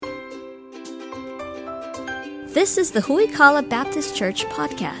This is the Huikala Baptist Church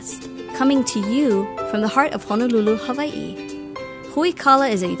podcast, coming to you from the heart of Honolulu, Hawaii.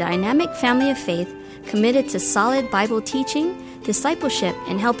 Huikala is a dynamic family of faith committed to solid Bible teaching, discipleship,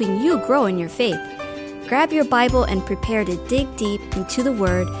 and helping you grow in your faith. Grab your Bible and prepare to dig deep into the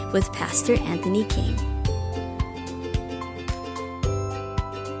Word with Pastor Anthony King.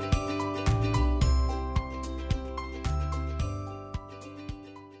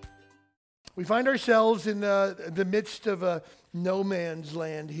 We find ourselves in the midst of a no man's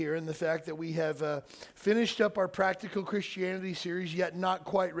land here, and the fact that we have finished up our Practical Christianity series, yet not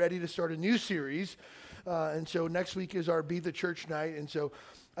quite ready to start a new series. And so next week is our Be the Church night. And so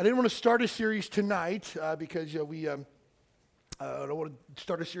I didn't want to start a series tonight because I don't want to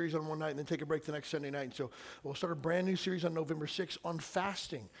start a series on one night and then take a break the next Sunday night. And so we'll start a brand new series on November 6th on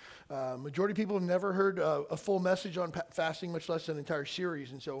fasting. Majority of people have never heard a full message on fasting, much less an entire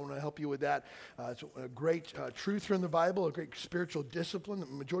series. And so I want to help you with that. It's a great truth from the Bible, a great spiritual discipline that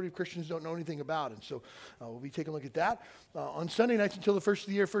the majority of Christians don't know anything about. And so we'll be taking a look at that. On Sunday nights until the first of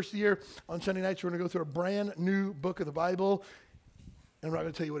the year, on Sunday nights, we're going to go through a brand new book of the Bible. And we're not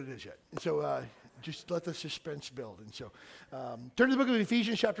going to tell you what it is yet. And so just let the suspense build. And so turn to the book of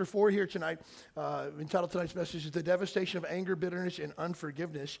Ephesians chapter 4 here tonight. Entitled tonight's message is The Devastation of Anger, Bitterness, and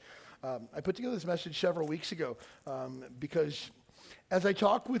Unforgiveness. I put together this message several weeks ago because as I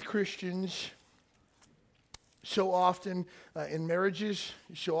talk with Christians so often in marriages,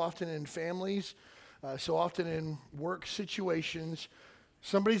 so often in families, so often in work situations,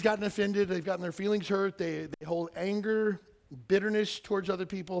 somebody's gotten offended, they've gotten their feelings hurt, they hold anger, bitterness towards other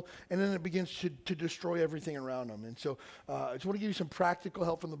people, and then it begins to destroy everything around them. And so I just want to give you some practical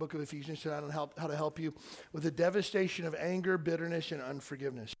help from the book of Ephesians tonight on how to help you with the devastation of anger, bitterness, and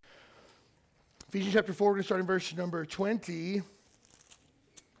unforgiveness. Ephesians chapter 4, we're going to start in verse number 20.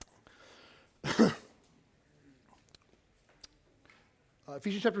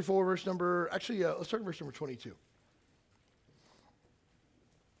 Ephesians chapter 4, let's start in verse number 22.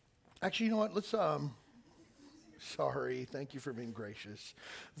 Actually, you know what, Sorry, thank you for being gracious.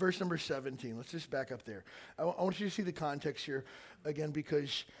 Verse number 17, let's just back up there. I want you to see the context here again,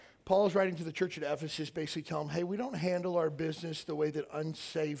 because Paul is writing to the church at Ephesus, basically telling them, hey, we don't handle our business the way that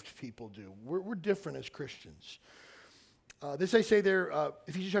unsaved people do. We're different as Christians. This I say there,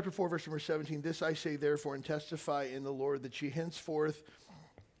 Ephesians chapter 4, verse number 17, this I say therefore and testify in the Lord that ye henceforth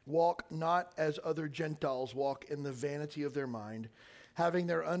walk not as other Gentiles walk in the vanity of their mind, having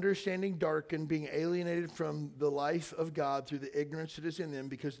their understanding darkened, being alienated from the life of God through the ignorance that is in them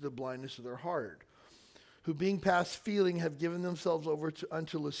because of the blindness of their heart, who being past feeling have given themselves over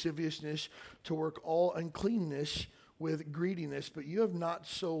unto lasciviousness to work all uncleanness with greediness, but you have not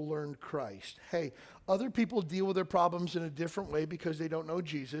so learned Christ. Hey, other people deal with their problems in a different way because they don't know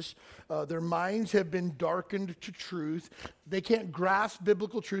Jesus. Their minds have been darkened to truth. They can't grasp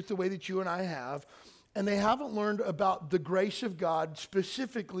biblical truth the way that you and I have. And they haven't learned about the grace of God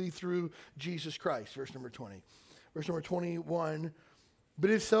specifically through Jesus Christ. Verse number 20. Verse number 21. But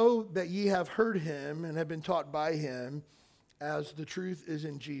if so that ye have heard him and have been taught by him, as the truth is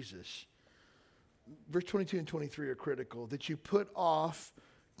in Jesus. Verse 22 and 23 are critical. That you put off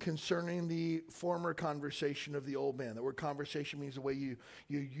concerning the former conversation of the old man. The word conversation means the way you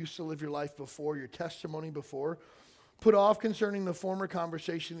used to live your life before, your testimony before. Put off concerning the former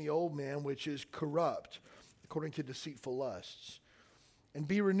conversation, the old man, which is corrupt, according to deceitful lusts. And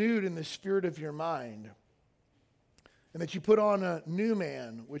be renewed in the spirit of your mind. And that you put on a new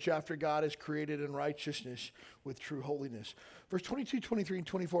man, which after God is created in righteousness with true holiness. Verse 22, 23, and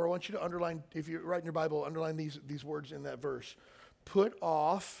 24, I want you to underline, if you're writing your Bible, underline these words in that verse. Put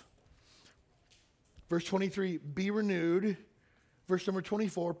off. Verse 23, be renewed. Verse number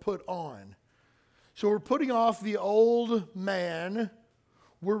 24, put on. So we're putting off the old man.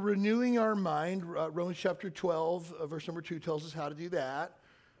 We're renewing our mind. Romans chapter 12, verse number 2 tells us how to do that.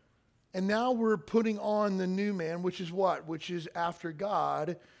 And now we're putting on the new man, which is what? Which is after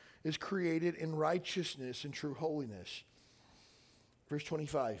God is created in righteousness and true holiness. Verse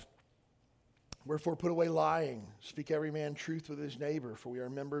 25. Wherefore put away lying. Speak every man truth with his neighbor, for we are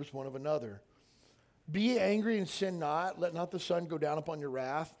members one of another. Be ye angry and sin not. Let not the sun go down upon your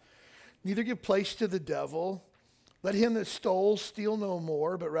wrath. Neither give place to the devil. Let him that stole steal no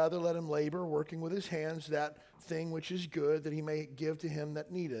more, but rather let him labor, working with his hands that thing which is good, that he may give to him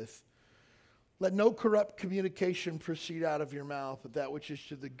that needeth. Let no corrupt communication proceed out of your mouth, but that which is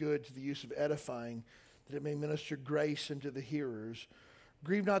to the good, to the use of edifying, that it may minister grace unto the hearers.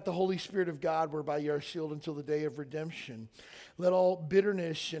 Grieve not the Holy Spirit of God, whereby ye are sealed until the day of redemption. Let all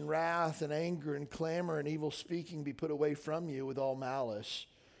bitterness and wrath and anger and clamor and evil speaking be put away from you with all malice.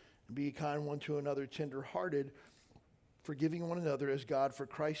 Be kind one to another, tender-hearted, forgiving one another as God for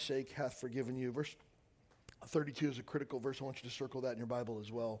Christ's sake hath forgiven you. Verse 32 is a critical verse. I want you to circle that in your Bible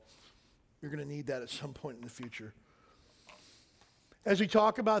as well. You're going to need that at some point in the future. As we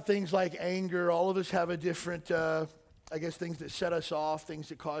talk about things like anger, all of us have a different, things that set us off, things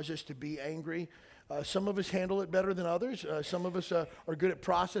that cause us to be angry. Some of us handle it better than others. Some of us are good at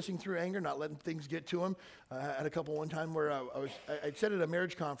processing through anger, not letting things get to them. I had a couple one time where I said at a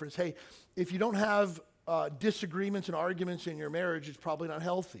marriage conference, hey, if you don't have disagreements and arguments in your marriage, it's probably not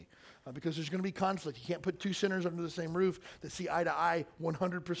healthy because there's going to be conflict. You can't put two sinners under the same roof that see eye to eye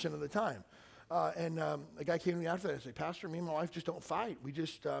 100% of the time. A guy came to me after that and said, Pastor, me and my wife just don't fight. We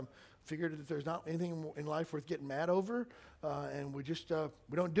just figured that there's not anything in life worth getting mad over, and we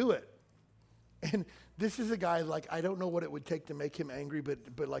don't do it. And this is a guy, like, I don't know what it would take to make him angry,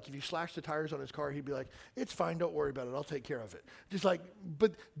 but like if you slash the tires on his car, he'd be like, it's fine, don't worry about it, I'll take care of it.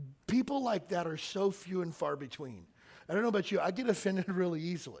 But people like that are so few and far between. I don't know about you, I get offended really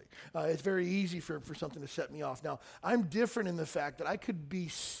easily. It's very easy for something to set me off. Now, I'm different in the fact that I could be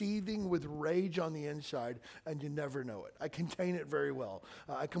seething with rage on the inside and you never know it. I contain it very well.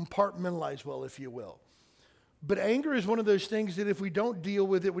 I compartmentalize well, if you will. But anger is one of those things that if we don't deal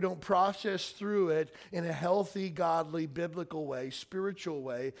with it, we don't process through it in a healthy, godly, biblical way, spiritual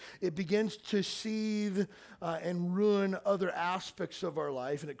way, it begins to seethe and ruin other aspects of our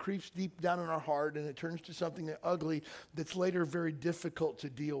life, and it creeps deep down in our heart, and it turns to something ugly that's later very difficult to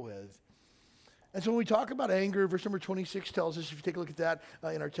deal with. And so when we talk about anger, verse number 26 tells us, if you take a look at that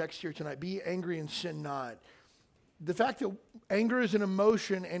in our text here tonight, be angry and sin not. The fact that anger is an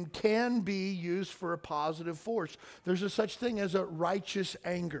emotion and can be used for a positive force. There's a such thing as a righteous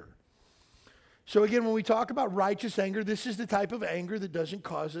anger. So again, when we talk about righteous anger, this is the type of anger that doesn't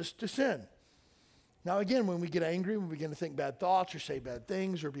cause us to sin. Now again, when we get angry, we begin to think bad thoughts or say bad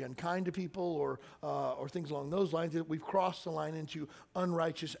things or be unkind to people or things along those lines, that we've crossed the line into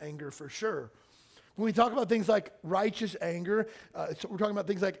unrighteous anger for sure. When we talk about things like righteous anger, so we're talking about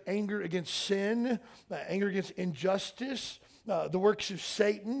things like anger against sin, anger against injustice, the works of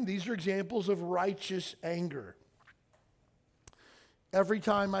Satan. These are examples of righteous anger. Every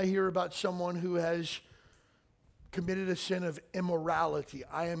time I hear about someone who has committed a sin of immorality,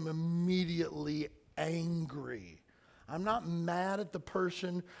 I am immediately angry. I'm not mad at the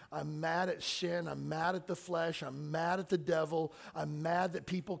person. I'm mad at sin. I'm mad at the flesh. I'm mad at the devil. I'm mad that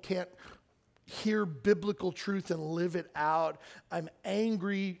people can't hear biblical truth and live it out. I'm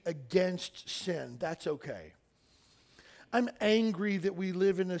angry against sin. That's okay. I'm angry that we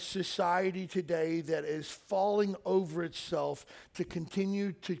live in a society today that is falling over itself to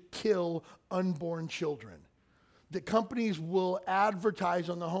continue to kill unborn children. That companies will advertise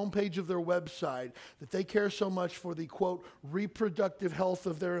on the homepage of their website that they care so much for the, quote, reproductive health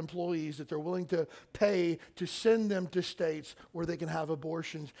of their employees that they're willing to pay to send them to states where they can have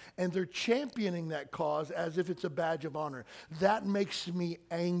abortions. And they're championing that cause as if it's a badge of honor. That makes me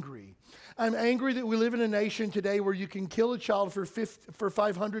angry. I'm angry that we live in a nation today where you can kill a child for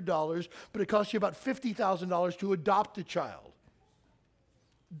 $500, but it costs you about $50,000 to adopt a child.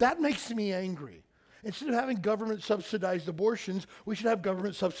 That makes me angry. Instead of having government-subsidized abortions, we should have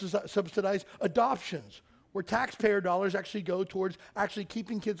government-subsidized adoptions, where taxpayer dollars actually go towards actually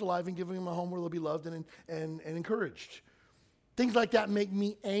keeping kids alive and giving them a home where they'll be loved and encouraged. Things like that make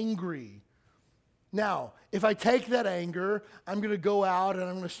me angry. Now, if I take that anger, I'm going to go out and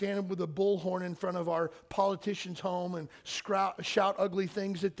I'm going to stand with a bullhorn in front of our politician's home and shout ugly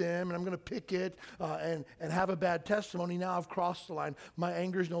things at them, and I'm going to picket and have a bad testimony. Now I've crossed the line. My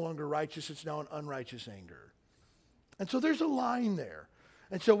anger is no longer righteous. It's now an unrighteous anger. And so there's a line there.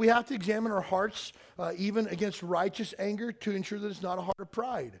 And so we have to examine our hearts even against righteous anger to ensure that it's not a heart of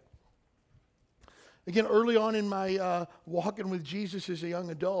pride. Again, early on in my walking with Jesus as a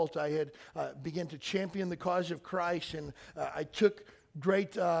young adult, I had began to champion the cause of Christ, and I took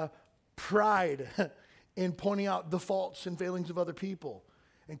great pride in pointing out the faults and failings of other people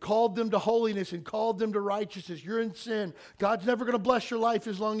and called them to holiness and called them to righteousness. You're in sin. God's never going to bless your life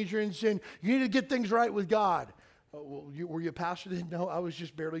as long as you're in sin. You need to get things right with God. Were you a pastor then? No, I was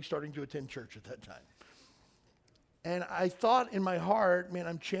just barely starting to attend church at that time. And I thought in my heart, man,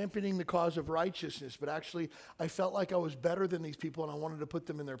 I'm championing the cause of righteousness, but actually I felt like I was better than these people and I wanted to put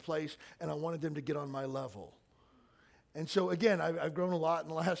them in their place and I wanted them to get on my level. And so again, I've grown a lot in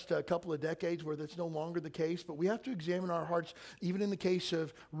the last couple of decades where that's no longer the case, but we have to examine our hearts, even in the case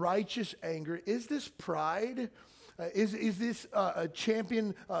of righteous anger. Is this pride? Is this a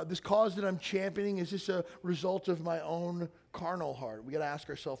champion, this cause that I'm championing, is this a result of my own carnal heart? We got to ask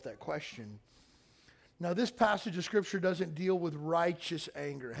ourselves that question. Now, this passage of Scripture doesn't deal with righteous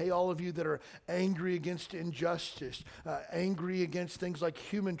anger. Hey, all of you that are angry against injustice, angry against things like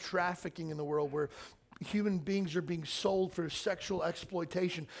human trafficking in the world where human beings are being sold for sexual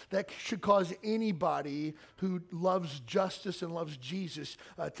exploitation, that should cause anybody who loves justice and loves Jesus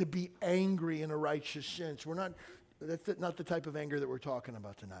to be angry in a righteous sense. That's not the type of anger that we're talking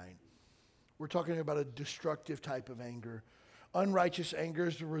about tonight. We're talking about a destructive type of anger. Unrighteous anger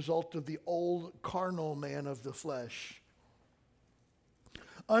is the result of the old carnal man of the flesh.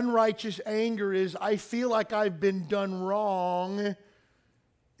 Unrighteous anger is, I feel like I've been done wrong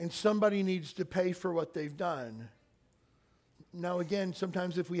and somebody needs to pay for what they've done. Now again,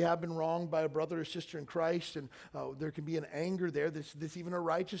 sometimes if we have been wronged by a brother or sister in Christ, and there can be an anger there, this even a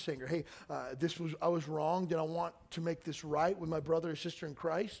righteous anger. Hey, I was wronged and I want to make this right with my brother or sister in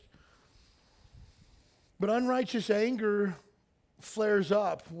Christ. But unrighteous anger flares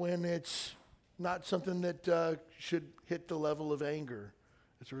up when it's not something that should hit the level of anger.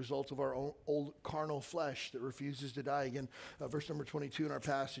 It's a result of our own old carnal flesh that refuses to die. Again, verse number 22 in our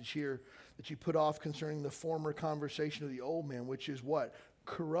passage here, that you put off concerning the former conversation of the old man, which is what?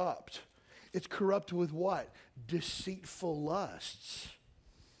 Corrupt. It's corrupt with what? Deceitful lusts.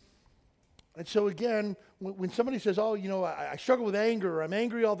 And so again, when somebody says, oh, I struggle with anger, or I'm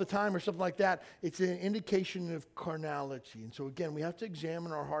angry all the time, or something like that, it's an indication of carnality. And so again, we have to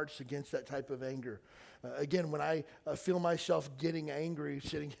examine our hearts against that type of anger. Again, when I feel myself getting angry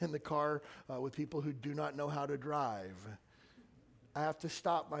sitting in the car with people who do not know how to drive, I have to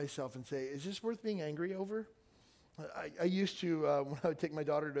stop myself and say, is this worth being angry over? I used to, when I would take my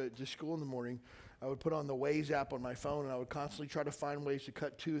daughter to school in the morning, I would put on the Waze app on my phone, and I would constantly try to find ways to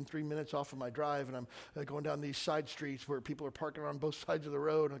cut 2 and 3 minutes off of my drive. And I'm going down these side streets where people are parking on both sides of the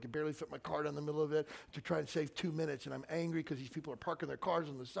road, and I can barely fit my car down the middle of it to try and save 2 minutes. And I'm angry because these people are parking their cars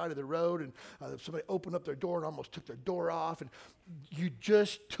on the side of the road, and somebody opened up their door and almost took their door off. And you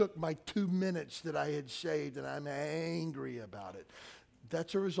just took my 2 minutes that I had saved, and I'm angry about it.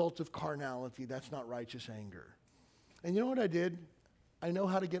 That's a result of carnality. That's not righteous anger. And you know what I did? I know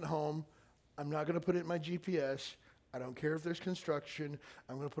how to get home. I'm not going to put it in my GPS. I don't care if there's construction.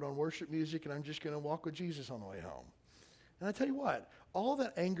 I'm going to put on worship music, and I'm just going to walk with Jesus on the way home. And I tell you what, all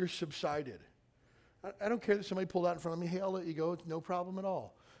that anger subsided. I don't care that somebody pulled out in front of me. Hey, I'll let you go. It's no problem at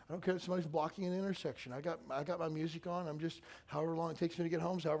all. I don't care that somebody's blocking an intersection. I got my music on. I'm just, however long it takes me to get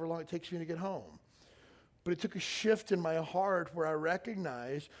home, is however long it takes me to get home. But it took a shift in my heart where I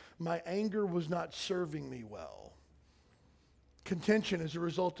recognized my anger was not serving me well. Contention is a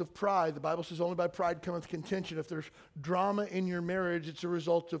result of pride. The Bible says only by pride cometh contention. If there's drama in your marriage, it's a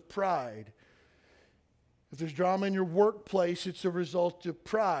result of pride. If there's drama in your workplace, it's a result of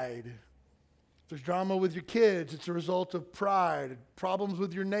pride. If there's drama with your kids, it's a result of pride. Problems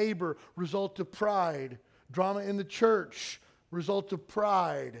with your neighbor, result of pride. Drama in the church, result of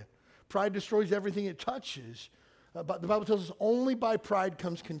pride. Pride destroys everything it touches. But the Bible tells us only by pride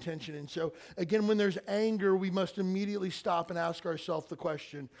comes contention. And so, again, when there's anger, we must immediately stop and ask ourselves the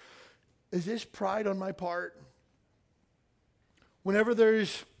question, is this pride on my part? Whenever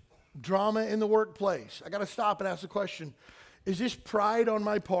there's drama in the workplace, I got to stop and ask the question, is this pride on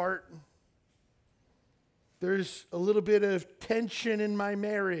my part? There's a little bit of tension in my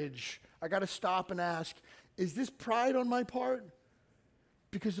marriage. I got to stop and ask, is this pride on my part?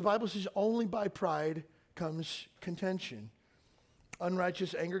 Because the Bible says only by pride comes contention.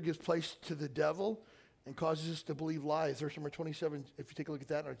 Unrighteous anger gives place to the devil and causes us to believe lies. Verse number 27, if you take a look at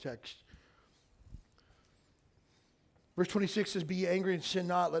that in our text. Verse 26 says, be ye angry and sin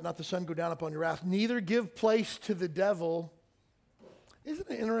not, let not the sun go down upon your wrath. Neither give place to the devil. Isn't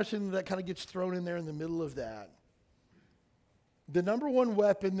it interesting that kind of gets thrown in there in the middle of that? The number one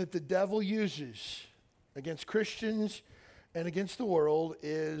weapon that the devil uses against Christians and against the world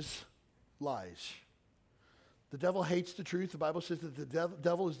is lies. The devil hates the truth. The Bible says that the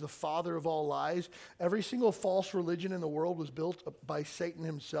devil is the father of all lies. Every single false religion in the world was built by Satan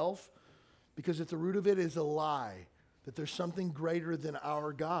himself because at the root of it is a lie, that there's something greater than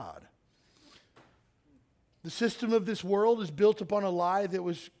our God. The system of this world is built upon a lie that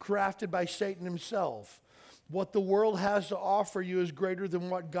was crafted by Satan himself. What the world has to offer you is greater than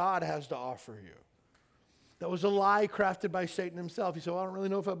what God has to offer you. That was a lie crafted by Satan himself. You say, well, I don't really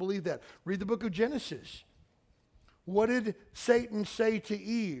know if I believe that. Read the book of Genesis. What did Satan say to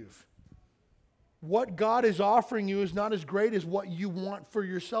Eve? What God is offering you is not as great as what you want for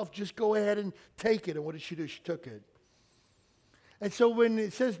yourself. Just go ahead and take it. And what did she do? She took it. And so when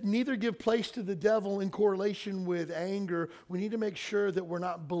it says neither give place to the devil in correlation with anger, we need to make sure that we're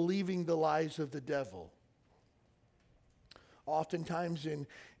not believing the lies of the devil. Oftentimes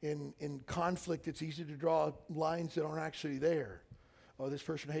in conflict, it's easy to draw lines that aren't actually there. Oh, this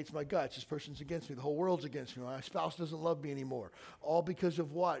person hates my guts. This person's against me. The whole world's against me. My spouse doesn't love me anymore. All because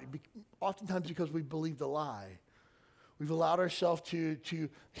of what? Oftentimes because we believed a lie. We've allowed ourselves to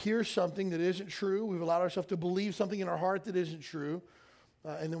hear something that isn't true. We've allowed ourselves to believe something in our heart that isn't true.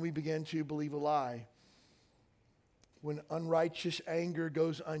 And then we begin to believe a lie. When unrighteous anger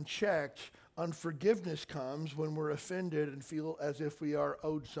goes unchecked, unforgiveness comes when we're offended and feel as if we are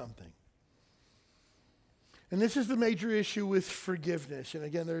owed something. And this is the major issue with forgiveness. And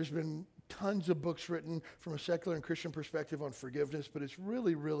again, there's been tons of books written from a secular and Christian perspective on forgiveness, but it's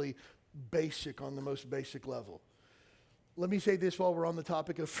really, really basic on the most basic level. Let me say this while we're on the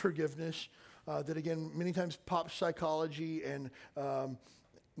topic of forgiveness, that again, many times pop psychology and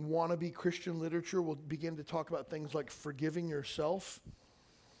wannabe Christian literature will begin to talk about things like forgiving yourself.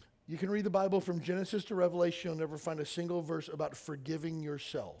 You can read the Bible from Genesis to Revelation, you'll never find a single verse about forgiving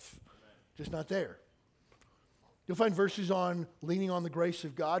yourself. Just not there. You'll find verses on leaning on the grace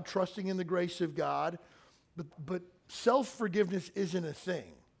of God, trusting in the grace of God, but self-forgiveness isn't a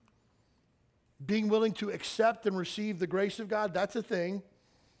thing. Being willing to accept and receive the grace of God, that's a thing.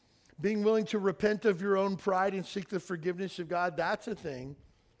 Being willing to repent of your own pride and seek the forgiveness of God, that's a thing.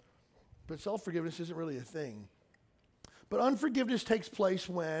 But self-forgiveness isn't really a thing. But unforgiveness takes place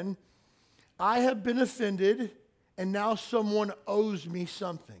when I have been offended and now someone owes me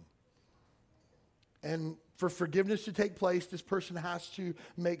something. And for forgiveness to take place, this person has to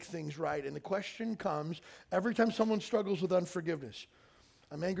make things right. And the question comes every time someone struggles with unforgiveness.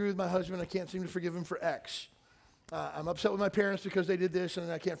 I'm angry with my husband. I can't seem to forgive him for X. I'm upset with my parents because they did this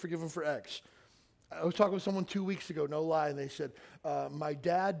and I can't forgive them for X. I was talking with someone 2 weeks ago, no lie, and they said, my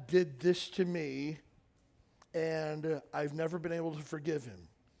dad did this to me and I've never been able to forgive him.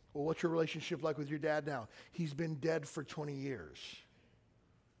 Well, what's your relationship like with your dad now? He's been dead for 20 years.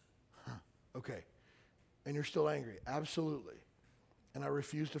 Huh. Okay. And you're still angry? Absolutely. And I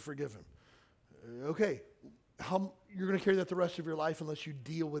refuse to forgive him. Okay. You're going to carry that the rest of your life unless you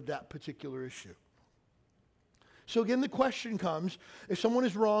deal with that particular issue. So again, the question comes, if someone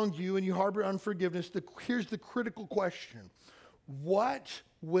has wronged you and you harbor unforgiveness, here's the critical question. What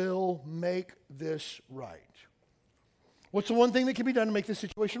will make this right? What's the one thing that can be done to make this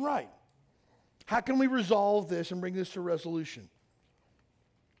situation right? How can we resolve this and bring this to resolution?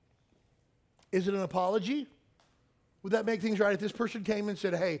 Is it an apology? Would that make things right? If this person came and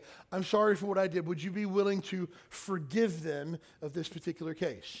said, hey, I'm sorry for what I did, would you be willing to forgive them of this particular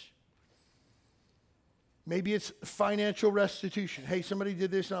case? Maybe it's financial restitution. Hey, somebody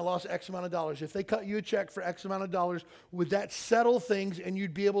did this and I lost X amount of dollars. If they cut you a check for X amount of dollars, would that settle things and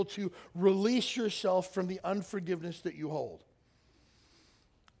you'd be able to release yourself from the unforgiveness that you hold?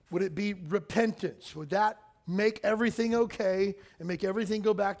 Would it be repentance? Would that make everything okay and make everything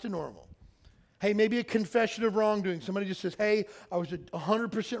go back to normal? Hey, maybe a confession of wrongdoing. Somebody just says, hey, I was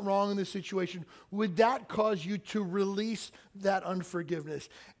 100% wrong in this situation. Would that cause you to release that unforgiveness?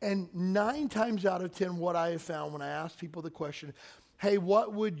 And 9 times out of 10, what I have found when I ask people the question, hey,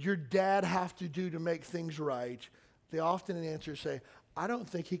 what would your dad have to do to make things right? They often answer say, I don't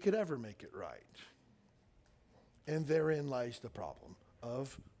think he could ever make it right. And therein lies the problem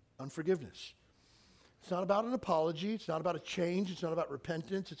of unforgiveness. It's not about an apology. It's not about a change. It's not about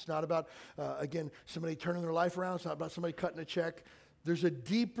repentance. It's not about, again, somebody turning their life around. It's not about somebody cutting a check. There's a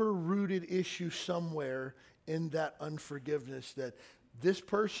deeper rooted issue somewhere in that unforgiveness that this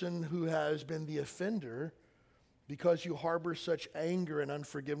person who has been the offender, because you harbor such anger and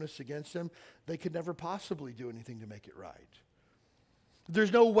unforgiveness against them, they could never possibly do anything to make it right.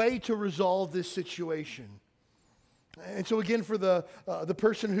 There's no way to resolve this situation. And so again, for the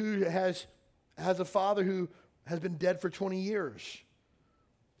person who has a father who has been dead for 20 years.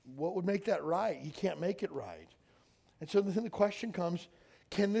 What would make that right? You can't make it right. And so then the question comes,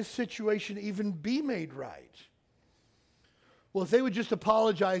 can this situation even be made right? Well, if they would just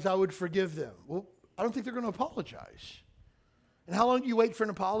apologize, I would forgive them. Well, I don't think they're going to apologize. And how long do you wait for an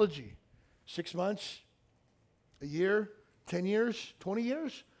apology? 6 months? A year? 10 years? 20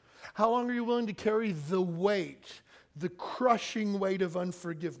 years? How long are you willing to carry the weight, the crushing weight of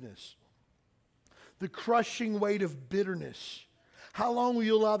unforgiveness? The crushing weight of bitterness. How long will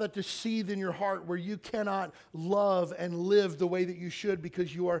you allow that to seethe in your heart where you cannot love and live the way that you should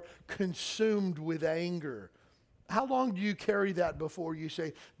because you are consumed with anger? How long do you carry that before you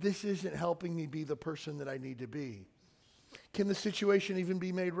say, this isn't helping me be the person that I need to be? Can the situation even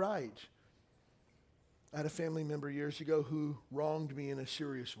be made right? I had a family member years ago who wronged me in a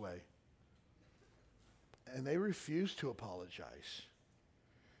serious way. And they refused to apologize.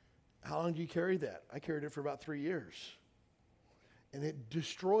 How long do you carry that? I carried it for about 3 years. And it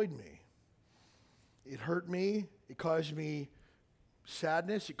destroyed me. It hurt me. It caused me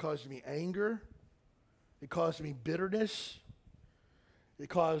sadness. It caused me anger. It caused me bitterness. It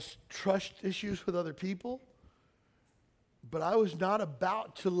caused trust issues with other people. But I was not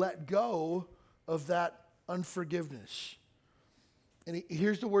about to let go of that unforgiveness. And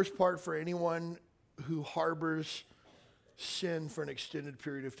here's the worst part for anyone who harbors sin for an extended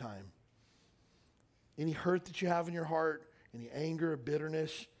period of time. Any hurt that you have in your heart, any anger or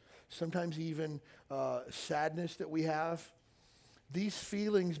bitterness, sometimes even sadness that we have, these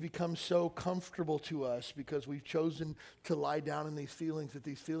feelings become so comfortable to us because we've chosen to lie down in these feelings that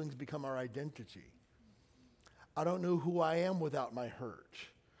these feelings become our identity. I don't know who I am without my hurt.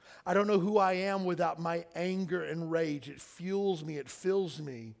 I don't know who I am without my anger and rage. It fuels me. It fills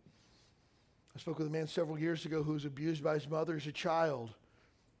me. I spoke with a man several years ago who was abused by his mother as a child.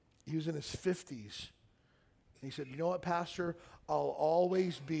 He was in his 50s. And he said, you know what, Pastor? I'll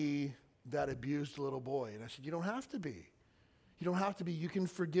always be that abused little boy. And I said, you don't have to be. You don't have to be. You can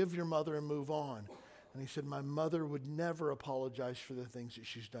forgive your mother and move on. And he said, my mother would never apologize for the things that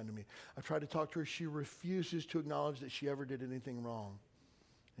she's done to me. I tried to talk to her. She refuses to acknowledge that she ever did anything wrong.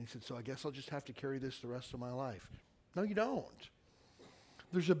 And he said, so I guess I'll just have to carry this the rest of my life. No, you don't.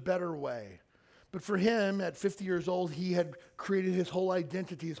 There's a better way. But for him, at 50 years old, he had created his whole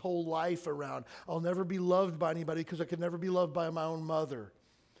identity, his whole life around, I'll never be loved by anybody because I could never be loved by my own mother.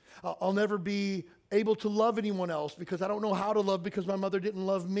 I'll never be able to love anyone else because I don't know how to love because my mother didn't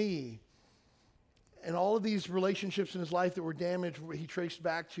love me. And all of these relationships in his life that were damaged, he traced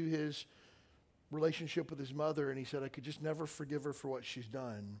back to his relationship with his mother, and he said, I could just never forgive her for what she's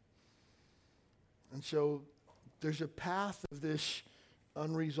done. And so there's a path of this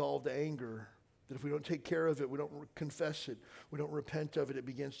unresolved anger that if we don't take care of it, we don't confess it, we don't repent of it, it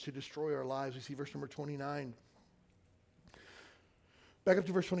begins to destroy our lives. We see verse number 29. Back up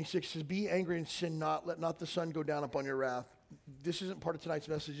to verse 26, it says, be angry and sin not, let not the sun go down upon your wrath. This isn't part of tonight's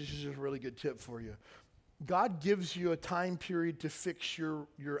message, this is just a really good tip for you. God gives you a time period to fix your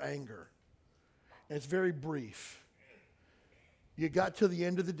anger. And it's very brief. You got till the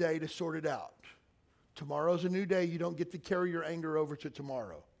end of the day to sort it out. Tomorrow's a new day. You don't get to carry your anger over to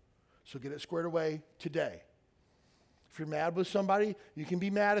tomorrow. So get it squared away today. If you're mad with somebody, you can be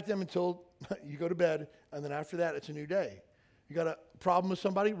mad at them until you go to bed, and then after that, it's a new day. You got a problem with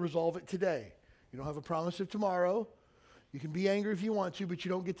somebody, resolve it today. You don't have a promise of tomorrow. You can be angry if you want to, but you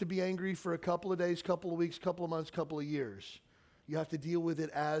don't get to be angry for a couple of days, couple of weeks, couple of months, couple of years. You have to deal with it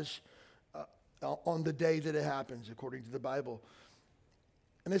as on the day that it happens, according to the Bible.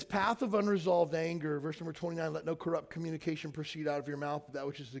 And this path of unresolved anger, verse number 29, let no corrupt communication proceed out of your mouth, but that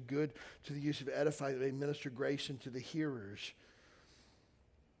which is the good to the use of edifying, that may minister grace unto the hearers.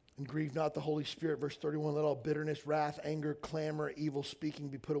 And grieve not the Holy Spirit. Verse 31, let all bitterness, wrath, anger, clamor, evil speaking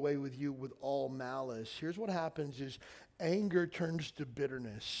be put away with you with all malice. Here's what happens is anger turns to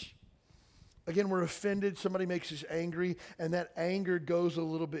bitterness. Again, we're offended. Somebody makes us angry, and that anger goes a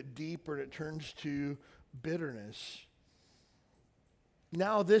little bit deeper, and it turns to bitterness.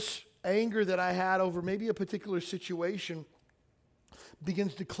 Now, this anger that I had over maybe a particular situation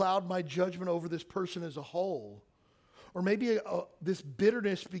begins to cloud my judgment over this person as a whole. Or maybe this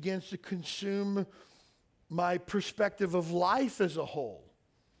bitterness begins to consume my perspective of life as a whole.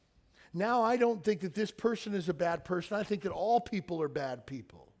 Now I don't think that this person is a bad person. I think that all people are bad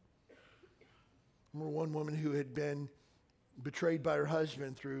people. I remember one woman who had been betrayed by her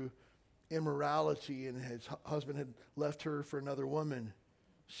husband through immorality, and his husband had left her for another woman,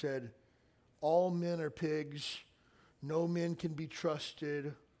 said, all men are pigs. No men can be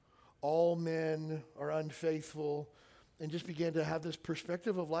trusted. All men are unfaithful. And just began to have this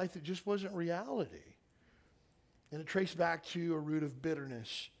perspective of life that just wasn't reality. And it traced back to a root of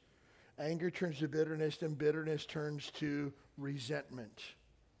bitterness. Anger turns to bitterness, and bitterness turns to resentment.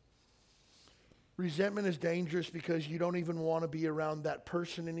 Resentment is dangerous because you don't even want to be around that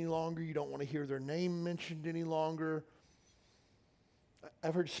person any longer. You don't want to hear their name mentioned any longer.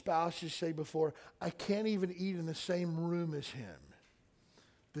 I've heard spouses say before, I can't even eat in the same room as him.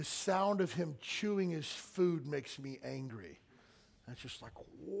 The sound of him chewing his food makes me angry. That's just like,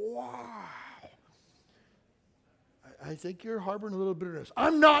 wow. I think you're harboring a little bitterness.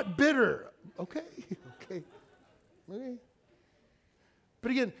 I'm not bitter. Okay.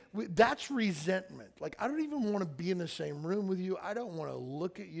 But again, that's resentment. Like, I don't even want to be in the same room with you. I don't want to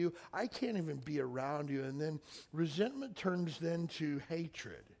look at you. I can't even be around you. And then resentment turns then to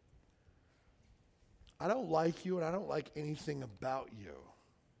hatred. I don't like you, and I don't like anything about you.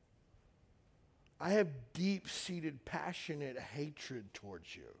 I have deep-seated, passionate hatred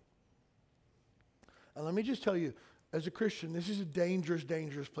towards you. And let me just tell you, as a Christian, this is a dangerous,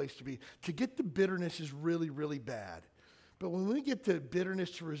 dangerous place to be. To get to bitterness is really, really bad. But when we get to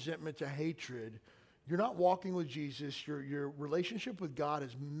bitterness, to resentment, to hatred, you're not walking with Jesus. Your relationship with God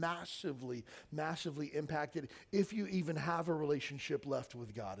is massively, massively impacted if you even have a relationship left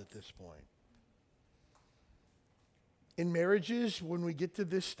with God at this point. In marriages, when we get to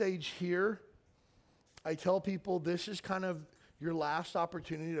this stage here, I tell people this is kind of your last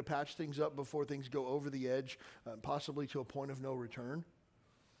opportunity to patch things up before things go over the edge, possibly to a point of no return.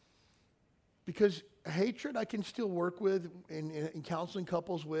 Because hatred I can still work with in counseling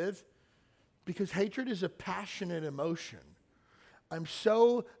couples with, because hatred is a passionate emotion. I'm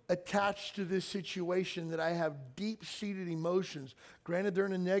so attached to this situation that I have deep-seated emotions. Granted, they're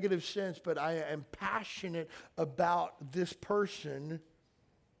in a negative sense, but I am passionate about this person.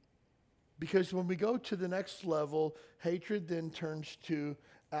 Because when we go to the next level, hatred then turns to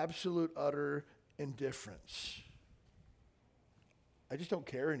absolute, utter indifference. I just don't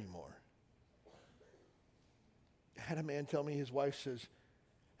care anymore. I had a man tell me, his wife says,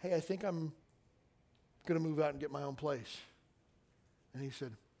 "Hey, I think I'm going to move out and get my own place." And he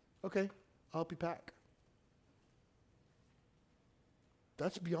said, "Okay, I'll help you pack."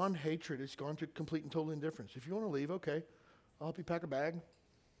 That's beyond hatred. It's gone to complete and total indifference. If you want to leave, okay, I'll help you pack a bag.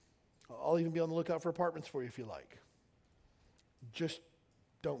 I'll even be on the lookout for apartments for you if you like. Just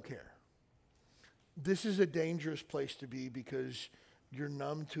don't care. This is a dangerous place to be because you're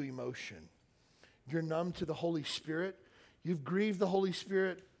numb to emotion. You're numb to the Holy Spirit. You've grieved the Holy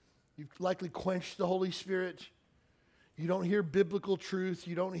Spirit. You've likely quenched the Holy Spirit. You don't hear biblical truth.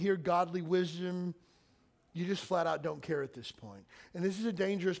 You don't hear godly wisdom. You just flat out don't care at this point. And this is a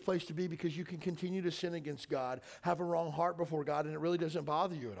dangerous place to be because you can continue to sin against God, have a wrong heart before God, and it really doesn't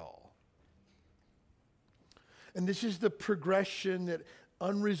bother you at all. And this is the progression that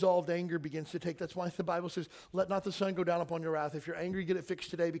unresolved anger begins to take. That's why the Bible says, let not the sun go down upon your wrath. If you're angry, get it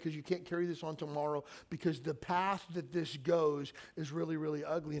fixed today because you can't carry this on tomorrow, because the path that this goes is really, really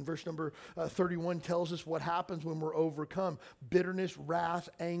ugly. And verse number 31 tells us what happens when we're overcome. Bitterness, wrath,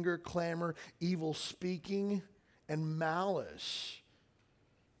 anger, clamor, evil speaking, and malice.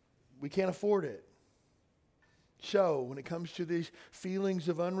 We can't afford it. So, when it comes to these feelings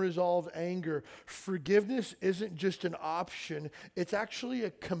of unresolved anger, forgiveness isn't just an option, it's actually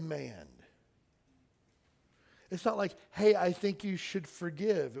a command. It's not like, hey, I think you should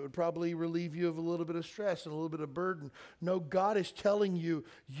forgive. It would probably relieve you of a little bit of stress and a little bit of burden. No, God is telling you,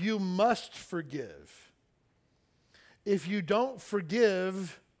 you must forgive. If you don't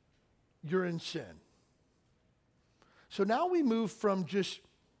forgive, you're in sin. So now we move from just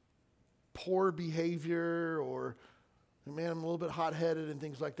poor behavior or, man, I'm a little bit hot-headed and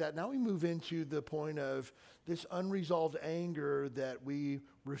things like that. Now we move into the point of this unresolved anger that we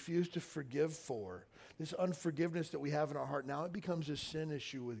refuse to forgive for. This unforgiveness that we have in our heart. Now it becomes a sin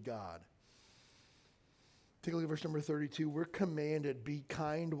issue with God. Take a look at verse number 32. We're commanded, be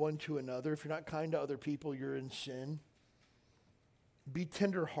kind one to another. If you're not kind to other people, you're in sin. Be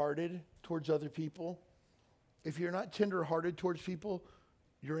tender-hearted towards other people. If you're not tender-hearted towards people,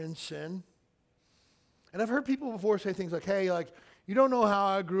 you're in sin. And I've heard people before say things like, hey, like, you don't know how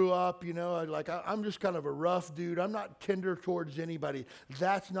I grew up, you know, I'm just kind of a rough dude. I'm not tender towards anybody.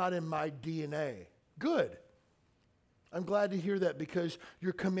 That's not in my DNA. Good. I'm glad to hear that, because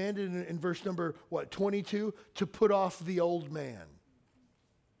you're commanded in verse number, 22, to put off the old man.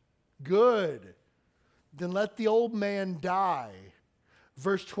 Good. Then let the old man die.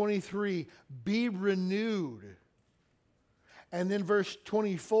 Verse 23, be renewed. And then verse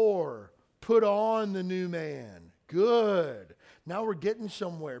 24, put on the new man. Good. Now we're getting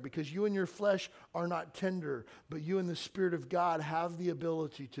somewhere, because you and your flesh are not tender, but you and the Spirit of God have the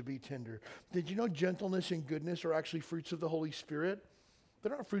ability to be tender. Did you know gentleness and goodness are actually fruits of the Holy Spirit?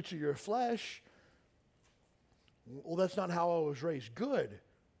 They're not fruits of your flesh. Well, that's not how I was raised. Good.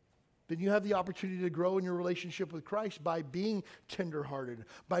 Then you have the opportunity to grow in your relationship with Christ by being tenderhearted,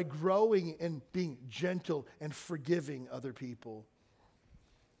 by growing and being gentle and forgiving other people.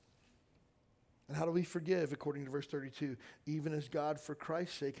 And how do we forgive? According to verse 32, even as God for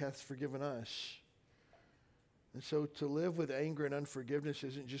Christ's sake hath forgiven us. And so to live with anger and unforgiveness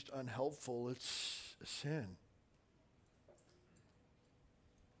isn't just unhelpful, it's a sin.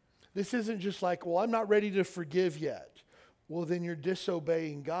 This isn't just like, well, I'm not ready to forgive yet. Well, then you're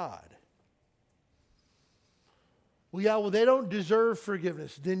disobeying God. Well, they don't deserve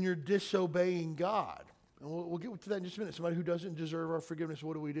forgiveness. Then you're disobeying God. And we'll get to that in just a minute. Somebody who doesn't deserve our forgiveness,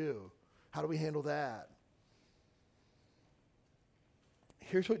 what do we do? How do we handle that?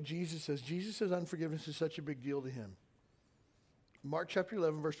 Here's what Jesus says. Jesus says unforgiveness is such a big deal to him. Mark chapter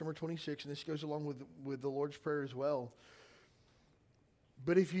 11, verse number 26, and this goes along with the Lord's Prayer as well.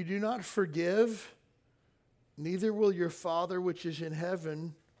 But if you do not forgive, neither will your Father which is in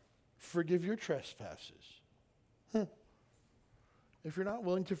heaven forgive your trespasses. If you're not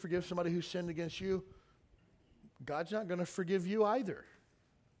willing to forgive somebody who sinned against you, God's not going to forgive you either.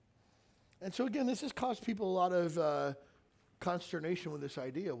 And so again, this has caused people a lot of consternation with this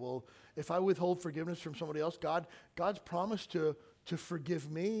idea. Well, if I withhold forgiveness from somebody else, God's promised to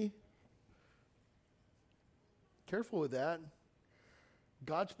forgive me. Careful with that.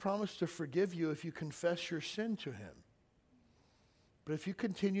 God's promised to forgive you if you confess your sin to him. But if you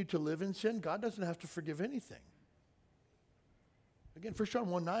continue to live in sin, God doesn't have to forgive anything. Again, 1 John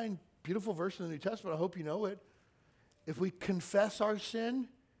 1:9, beautiful verse in the New Testament. I hope you know it. If we confess our sin,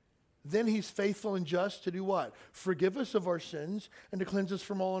 then he's faithful and just to do what? Forgive us of our sins and to cleanse us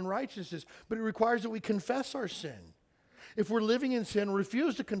from all unrighteousness. But it requires that we confess our sin. If we're living in sin,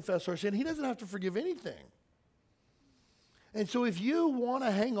 refuse to confess our sin, he doesn't have to forgive anything. And so if you want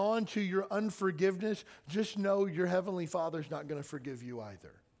to hang on to your unforgiveness, just know your Heavenly Father's not going to forgive you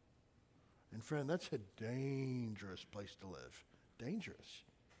either. And friend, that's a dangerous place to live. Dangerous.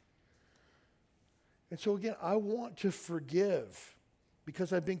 And so again, I want to forgive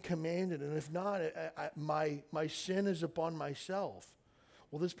because I've been commanded. And if not, my sin is upon myself.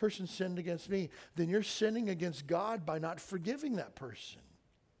 Well, this person sinned against me. Then you're sinning against God by not forgiving that person.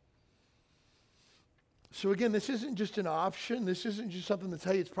 So again, this isn't just an option. This isn't just something that's,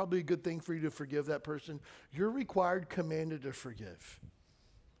 hey, it's probably a good thing for you to forgive that person. You're required, commanded to forgive.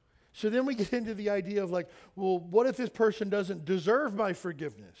 So then we get into the idea of like, well, what if this person doesn't deserve my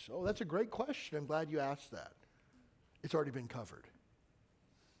forgiveness? Oh, that's a great question. I'm glad you asked that. It's already been covered.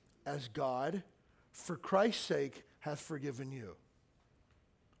 As God, for Christ's sake, hath forgiven you.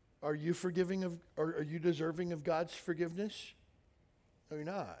 Are you forgiving of, or are you deserving of God's forgiveness? No, you're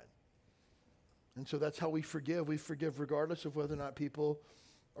not. And so that's how we forgive. We forgive regardless of whether or not people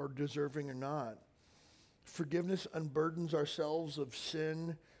are deserving or not. Forgiveness unburdens ourselves of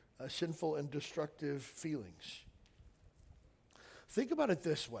sin, sinful and destructive feelings. Think about it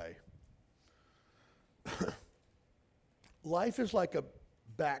this way. Life is like a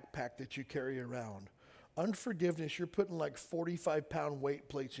backpack that you carry around. Unforgiveness, you're putting like 45-pound weight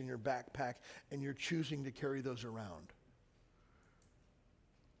plates in your backpack and you're choosing to carry those around.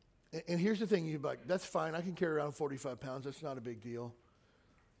 And here's the thing, you're like, that's fine, I can carry around 45 pounds, that's not a big deal.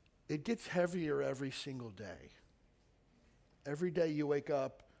 It gets heavier every single day. Every day you wake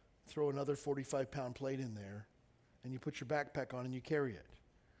up, throw another 45-pound plate in there, and you put your backpack on and you carry it.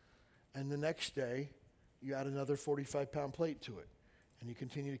 And the next day, you add another 45-pound plate to it, and you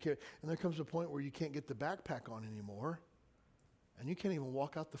continue to carry it. And there comes a point where you can't get the backpack on anymore, and you can't even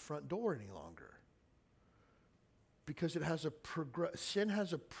walk out the front door any longer. Because it has sin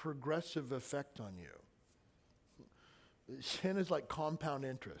has a progressive effect on you. Sin is like compound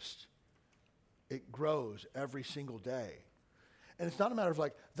interest. It grows every single day. And it's not a matter of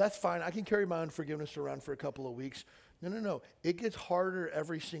like, that's fine, I can carry my unforgiveness around for a couple of weeks. No. It gets harder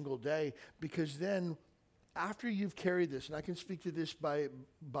every single day because then after you've carried this, and I can speak to this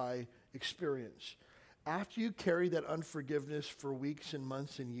by experience, after you carry that unforgiveness for weeks and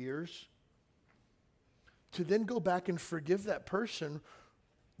months and years, to then go back and forgive that person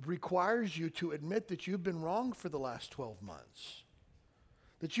requires you to admit that you've been wrong for the last 12 months.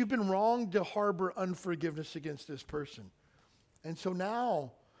 That you've been wrong to harbor unforgiveness against this person. And so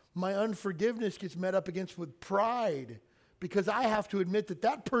now my unforgiveness gets met up against with pride because I have to admit that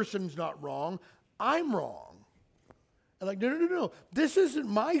that person's not wrong, I'm wrong. And like, no, this isn't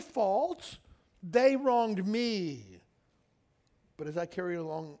my fault. They wronged me. But as I carry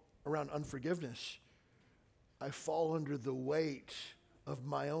around unforgiveness, I fall under the weight of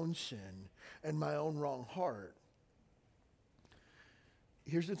my own sin and my own wrong heart.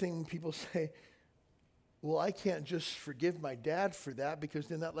 Here's the thing when people say, well, I can't just forgive my dad for that because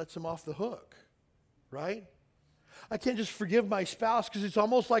then that lets him off the hook, right? I can't just forgive my spouse because it's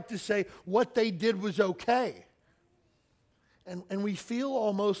almost like to say what they did was okay. And we feel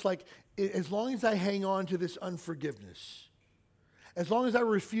almost like as long as I hang on to this unforgiveness, as long as I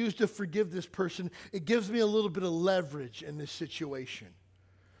refuse to forgive this person, it gives me a little bit of leverage in this situation.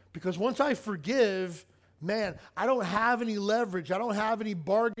 Because once I forgive, man, I don't have any leverage. I don't have any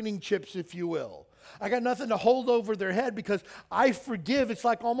bargaining chips, if you will. I got nothing to hold over their head because I forgive. It's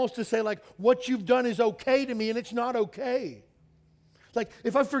like almost to say like, what you've done is okay to me and it's not okay. Like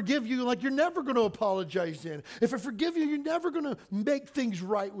if I forgive you, like you're never going to apologize then. If I forgive you, you're never going to make things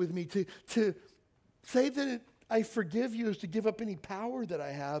right with me. To say that I forgive you is to give up any power that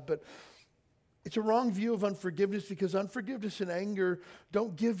I have, but It's a wrong view of unforgiveness because unforgiveness and anger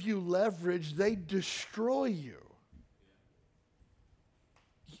don't give you leverage, they destroy you.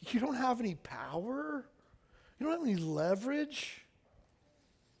 You don't have any power. You don't have any leverage.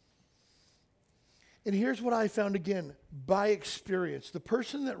 And here's what I found again, by experience. The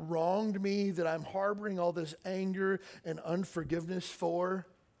person that wronged me, that I'm harboring all this anger and unforgiveness for,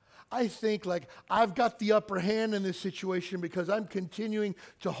 I think like I've got the upper hand in this situation because I'm continuing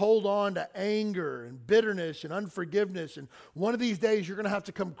to hold on to anger and bitterness and unforgiveness. And one of these days you're going to have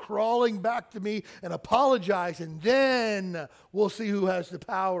to come crawling back to me and apologize, and then we'll see who has the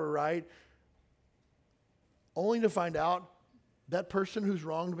power, right? Only to find out that person who's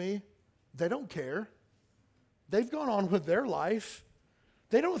wronged me, they don't care. They've gone on with their life.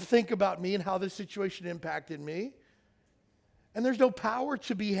 They don't think about me and how this situation impacted me. And there's no power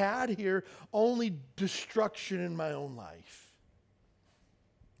to be had here, only destruction in my own life.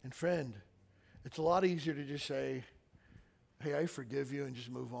 And friend, it's a lot easier to just say, hey, I forgive you, and just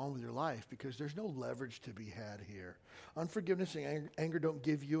move on with your life, because there's no leverage to be had here. Unforgiveness and anger don't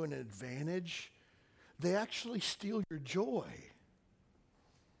give you an advantage. They actually steal your joy.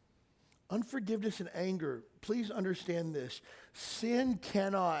 Unforgiveness and anger, please understand this. Sin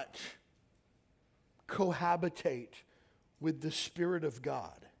cannot cohabitate with the Spirit of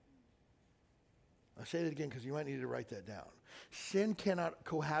God. I'll say that again because you might need to write that down. Sin cannot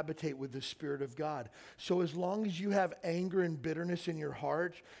cohabitate with the Spirit of God. So as long as you have anger and bitterness in your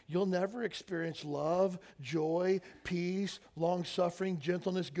heart, you'll never experience love, joy, peace, long-suffering,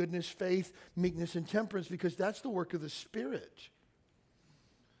 gentleness, goodness, faith, meekness, and temperance, because that's the work of the Spirit.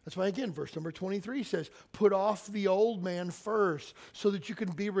 That's why, again, verse number 23 says, put off the old man first so that you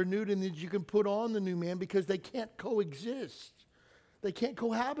can be renewed and that you can put on the new man, because they can't coexist. They can't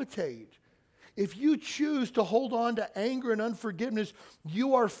cohabitate. If you choose to hold on to anger and unforgiveness,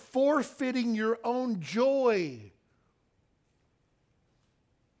 you are forfeiting your own joy.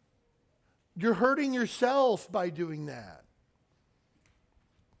 You're hurting yourself by doing that.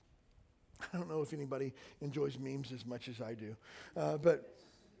 I don't know if anybody enjoys memes as much as I do, but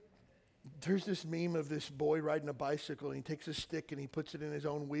there's this meme of this boy riding a bicycle, and he takes a stick and he puts it in his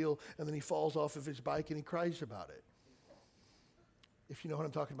own wheel, and then he falls off of his bike and he cries about it. If you know what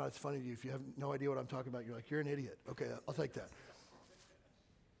I'm talking about, it's funny to you. If you have no idea what I'm talking about, you're like, you're an idiot. Okay, I'll take that.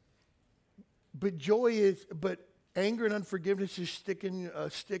 But anger and unforgiveness is sticking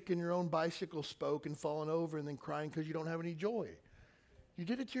a stick in your own bicycle spoke and falling over and then crying because you don't have any joy. You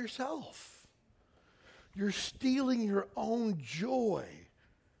did it to yourself. You're stealing your own joy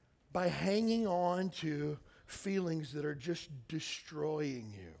by hanging on to feelings that are just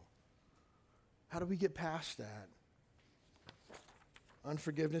destroying you. How do we get past that?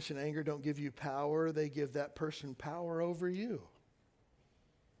 Unforgiveness and anger don't give you power. They give that person power over you.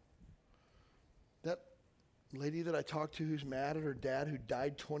 That lady that I talked to who's mad at her dad who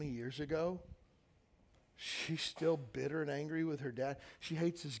died 20 years ago, she's still bitter and angry with her dad. She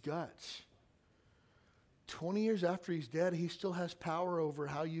hates his guts. 20 years after he's dead, he still has power over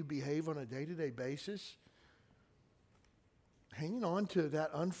how you behave on a day-to-day basis. Hanging on to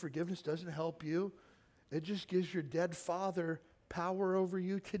that unforgiveness doesn't help you. It just gives your dead father power over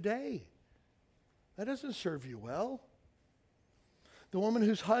you today. That doesn't serve you well. The woman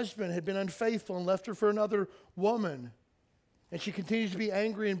whose husband had been unfaithful and left her for another woman, and she continues to be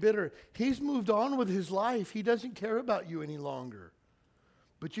angry and bitter. He's moved on with his life. He doesn't care about you any longer.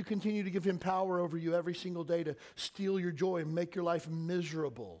 But you continue to give him power over you every single day to steal your joy and make your life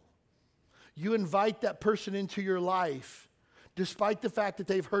miserable. You invite that person into your life, despite the fact that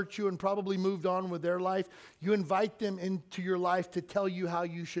they've hurt you and probably moved on with their life. You invite them into your life to tell you how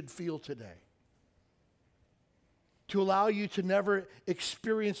you should feel today, to allow you to never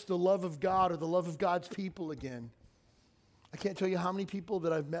experience the love of God or the love of God's people again. I can't tell you how many people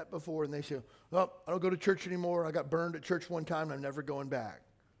that I've met before and they say, oh, I don't go to church anymore. I got burned at church one time and I'm never going back.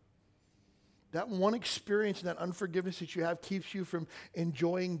 That one experience and that unforgiveness that you have keeps you from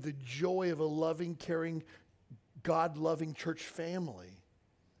enjoying the joy of a loving, caring, God-loving church family.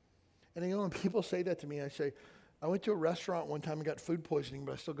 And you know, when people say that to me, I say, I went to a restaurant one time and got food poisoning,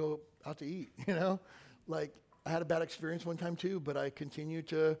 but I still go out to eat, you know? Like, I had a bad experience one time too, but I continue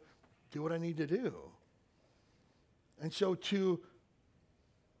to do what I need to do. And so to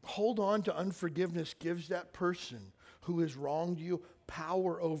hold on to unforgiveness gives that person who has wronged you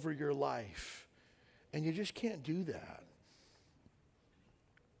power over your life. And you just can't do that.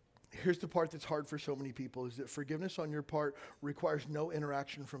 Here's the part that's hard for so many people, is that forgiveness on your part requires no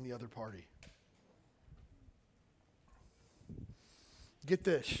interaction from the other party. Get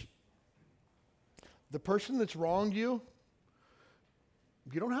this. The person that's wronged you,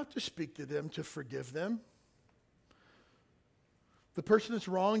 You don't have to speak to them to forgive them. The person that's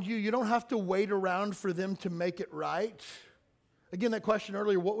wronged you, you don't have to wait around for them to make it right. Again, that question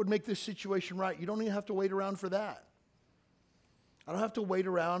earlier, what would make this situation right? You don't even have to wait around for that. I don't have to wait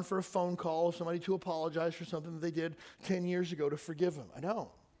around for a phone call or somebody to apologize for something that they did 10 years ago to forgive them. I don't.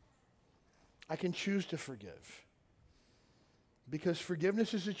 I can choose to forgive. Because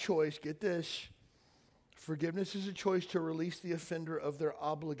forgiveness is a choice. Get this. Forgiveness is a choice to release the offender of their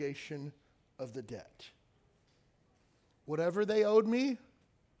obligation of the debt. Whatever they owed me,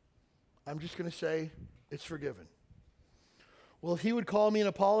 I'm just going to say it's forgiven. Well, if he would call me and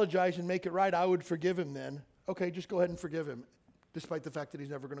apologize and make it right, I would forgive him then. Okay, just go ahead and forgive him, despite the fact that he's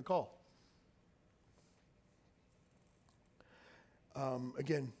never going to call.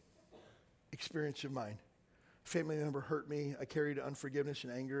 Again, experience of mine. Family member hurt me. I carried unforgiveness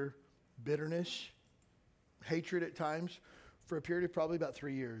and anger, bitterness, hatred at times for a period of probably about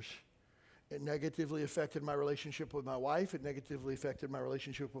 3 years. It negatively affected my relationship with my wife. It negatively affected my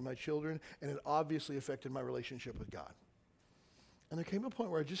relationship with my children. And it obviously affected my relationship with God. And there came a point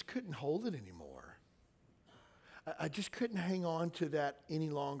where I just couldn't hold it anymore. I just couldn't hang on to that any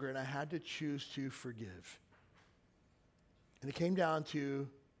longer, and I had to choose to forgive. And it came down to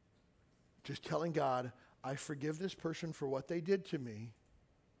just telling God, I forgive this person for what they did to me,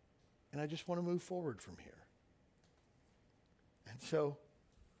 and I just want to move forward from here. And so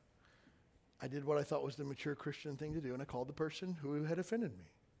I did what I thought was the mature Christian thing to do, and I called the person who had offended me.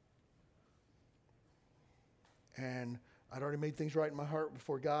 And I'd already made things right in my heart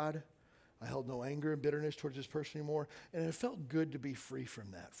before God. I held no anger and bitterness towards this person anymore, and it felt good to be free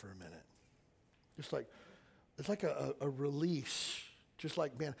from that for a minute. Just like, it's like a release. Just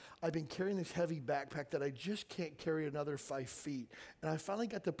like, man, I've been carrying this heavy backpack that I just can't carry another 5 feet. And I finally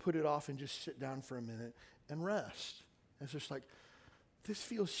got to put it off and just sit down for a minute and rest. And it's just like, this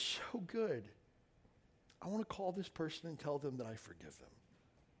feels so good. I want to call this person and tell them that I forgive them.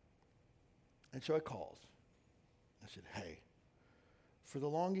 And so I called. I said, hey, for the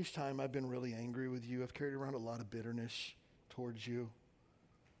longest time, I've been really angry with you. I've carried around a lot of bitterness towards you.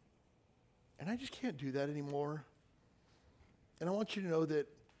 And I just can't do that anymore. And I want you to know that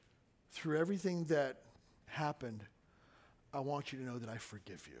through everything that happened, I want you to know that I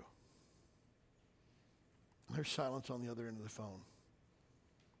forgive you. There's silence on the other end of the phone.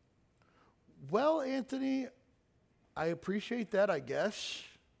 Well, Anthony, I appreciate that, I guess.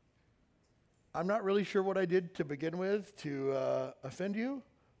 I'm not really sure what I did to begin with to offend you,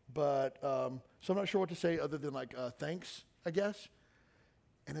 but so I'm not sure what to say other than like thanks, I guess.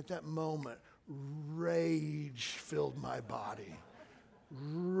 And at that moment, rage filled my body.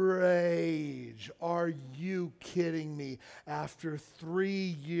 Rage. Are you kidding me? After 3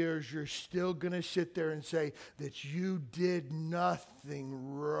 years, you're still going to sit there and say that you did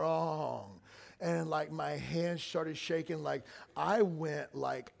nothing wrong. And like my hands started shaking, like I went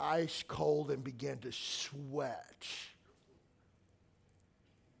like ice cold and began to sweat.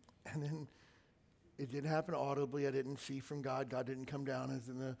 And then it didn't happen audibly. I didn't see from God. God didn't come down as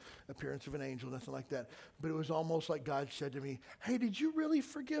in the appearance of an angel, nothing like that. But it was almost like God said to me, hey, did you really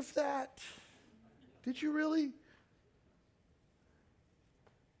forgive that? Did you really?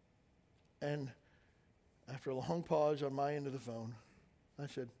 And after a long pause on my end of the phone, I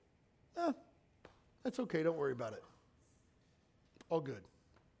said, that's okay. Don't worry about it. All good.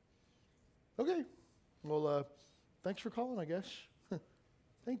 Okay. Well, thanks for calling, I guess.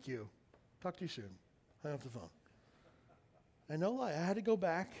 Thank you. Talk to you soon. Hang up the phone. And no lie, I had to go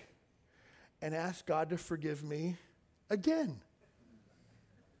back and ask God to forgive me again.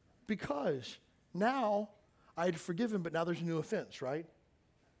 Because now I had forgiven, but now there's a new offense, right?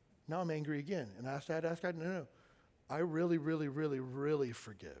 Now I'm angry again. And I had to ask God, no. I really, really, really, really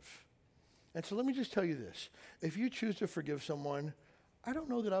forgive. And so let me just tell you this. If you choose to forgive someone, I don't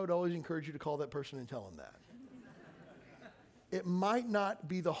know that I would always encourage you to call that person and tell them that. It might not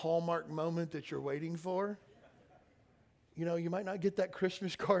be the hallmark moment that you're waiting for. You know, you might not get that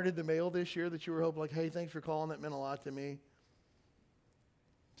Christmas card in the mail this year that you were hoping, like, hey, thanks for calling. That meant a lot to me.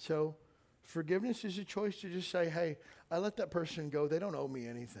 So forgiveness is a choice to just say, hey, I let that person go. They don't owe me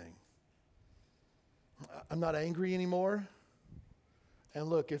anything. I'm not angry anymore. And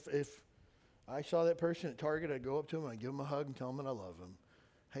look, if I saw that person at Target, I'd go up to them, I'd give them a hug and tell them that I love them.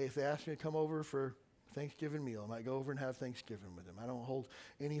 Hey, if they ask me to come over for Thanksgiving meal, I might go over and have Thanksgiving with them. I don't hold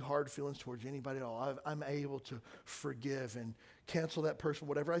any hard feelings towards anybody at all. I'm able to forgive and cancel that person.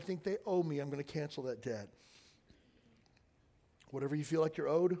 Whatever I think they owe me, I'm going to cancel that debt. Whatever you feel like you're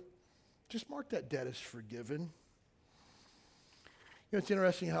owed, just mark that debt as forgiven. You know, it's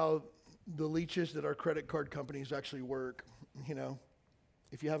interesting how the leeches that our credit card companies actually work, you know.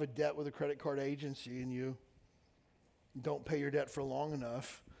 if you have a debt with a credit card agency and you don't pay your debt for long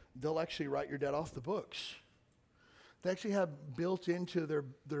enough, they'll actually write your debt off the books. They actually have built into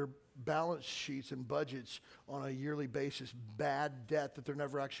their balance sheets and budgets on a yearly basis bad debt that they're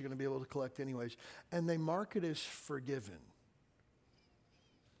never actually going to be able to collect anyways. And they mark it as forgiven.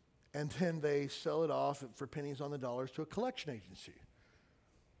 And then they sell it off for pennies on the dollars to a collection agency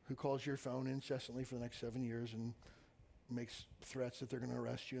who calls your phone incessantly for the next 7 years and makes threats that they're going to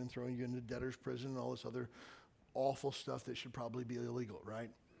arrest you and throw you into debtor's prison and all this other awful stuff that should probably be illegal, right?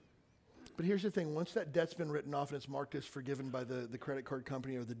 But here's the thing. Once that debt's been written off and it's marked as forgiven by the credit card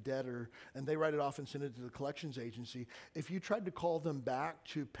company or the debtor, and they write it off and send it to the collections agency, if you tried to call them back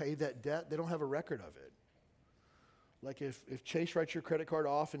to pay that debt, they don't have a record of it. Like if Chase writes your credit card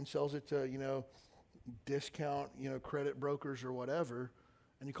off and sells it to, discount, credit brokers or whatever,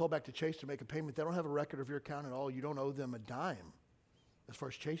 and you call back to Chase to make a payment, they don't have a record of your account at all. You don't owe them a dime as far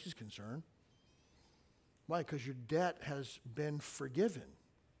as Chase is concerned. Why? Because your debt has been forgiven.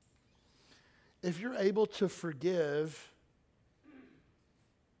 If you're able to forgive,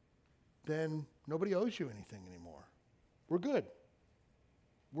 then nobody owes you anything anymore. We're good.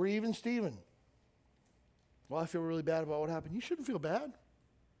 We're even Steven. Well, I feel really bad about what happened. You shouldn't feel bad.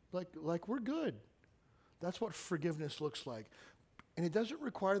 Like we're good. That's what forgiveness looks like. And it doesn't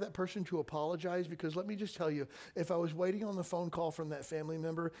require that person to apologize, because let me just tell you, if I was waiting on the phone call from that family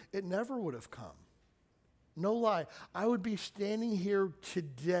member, it never would have come. No lie. I would be standing here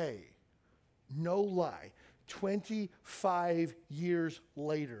today, no lie, 25 years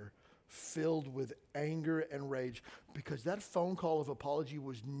later, filled with anger and rage, because that phone call of apology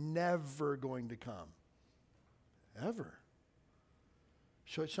was never going to come. Ever.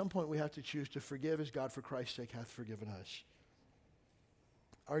 So at some point we have to choose to forgive as God for Christ's sake hath forgiven us.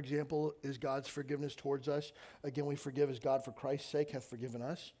 Our example is God's forgiveness towards us. Again, we forgive as God for Christ's sake hath forgiven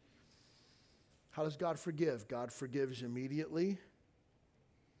us. How does God forgive? God forgives immediately.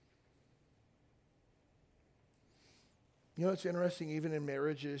 It's interesting even in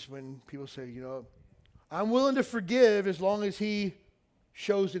marriages when people say, I'm willing to forgive as long as he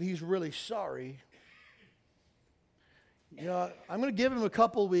shows that he's really sorry. I'm going to give him a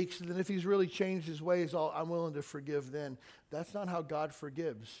couple weeks, and then if he's really changed his ways, I'm willing to forgive then. That's not how God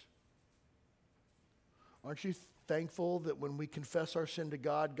forgives. Aren't you thankful that when we confess our sin to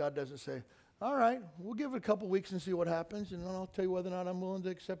God, God doesn't say, all right, we'll give it a couple weeks and see what happens, and then I'll tell you whether or not I'm willing to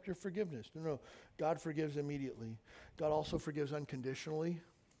accept your forgiveness. No. God forgives immediately. God also forgives unconditionally.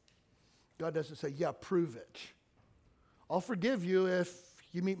 God doesn't say, yeah, prove it. I'll forgive you if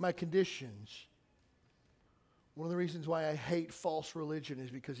you meet my conditions. One of the reasons why I hate false religion is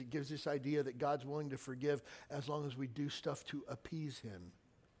because it gives this idea that God's willing to forgive as long as we do stuff to appease him.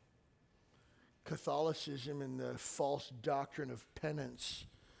 Catholicism and the false doctrine of penance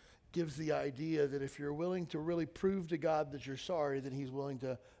gives the idea that if you're willing to really prove to God that you're sorry, then he's willing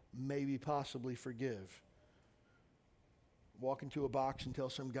to maybe possibly forgive. Walk into a box and tell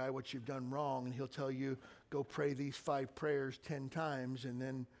some guy what you've done wrong, and he'll tell you, go pray these 5 prayers 10 times and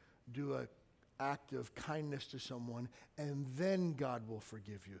then do an act of kindness to someone, and then God will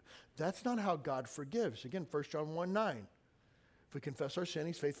forgive you. That's not how God forgives. Again, 1 John 1:9. If we confess our sin,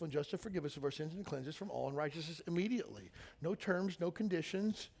 he's faithful and just to forgive us of our sins and cleanse us from all unrighteousness immediately. No terms, no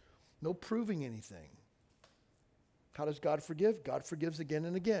conditions, no proving anything. How does God forgive? God forgives again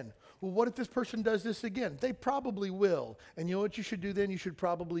and again. Well, what if this person does this again? They probably will. And you know what you should do then? You should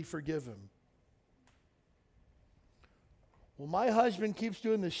probably forgive him. Well, my husband keeps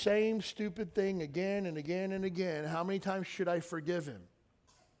doing the same stupid thing again and again and again. How many times should I forgive him?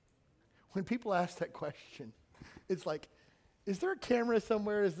 When people ask that question, it's like, is there a camera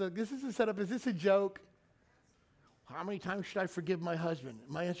somewhere? This is a setup. Is this a joke? How many times should I forgive my husband?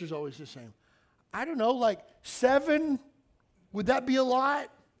 My answer is always the same. I don't know, like 7? Would that be a lot?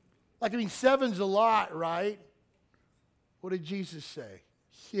 7's a lot, right? What did Jesus say?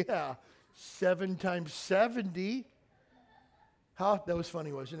 Yeah, 7 times 70. That was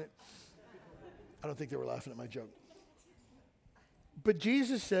funny, wasn't it? I don't think they were laughing at my joke. But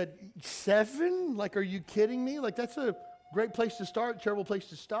Jesus said, 7? Are you kidding me? That's a great place to start, terrible place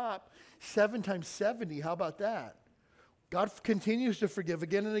to stop. 7 times 70, how about that? God continues to forgive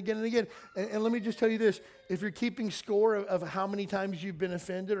again and again and again. And let me just tell you this. If you're keeping score of how many times you've been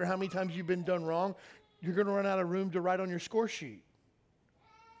offended or how many times you've been done wrong, you're going to run out of room to write on your score sheet.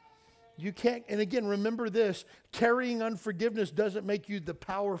 You can't, and again, remember this, carrying unforgiveness doesn't make you the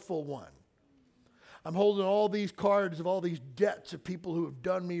powerful one. I'm holding all these cards of all these debts of people who have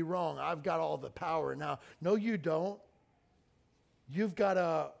done me wrong. I've got all the power now. No, you don't. You've got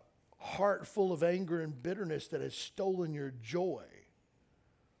a heart full of anger and bitterness that has stolen your joy.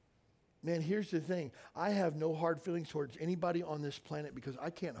 Man, here's the thing. I have no hard feelings towards anybody on this planet because I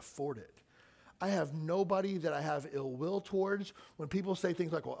can't afford it. I have nobody that I have ill will towards. When people say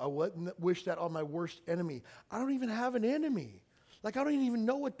things like, well, I wouldn't wish that on my worst enemy. I don't even have an enemy. Like, I don't even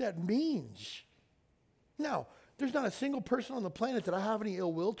know what that means. Now, there's not a single person on the planet that I have any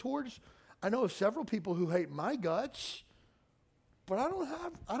ill will towards. I know of several people who hate my guts, but I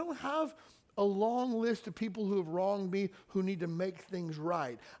don't have a long list of people who have wronged me who need to make things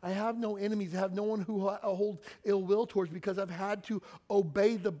right. I have no enemies. I have no one who I hold ill will towards because I've had to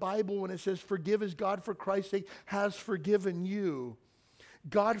obey the Bible when it says, forgive as God for Christ's sake has forgiven you.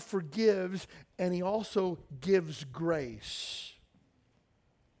 God forgives, and he also gives grace.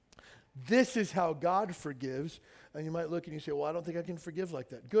 This is how God forgives. And you might look and you say, well, I don't think I can forgive like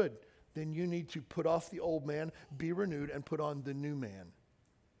that. Good. Then you need to put off the old man, be renewed, and put on the new man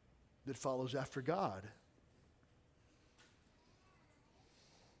that follows after God.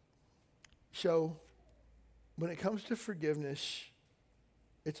 So, when it comes to forgiveness,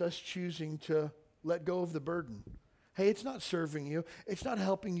 it's us choosing to let go of the burden. Hey, it's not serving you. It's not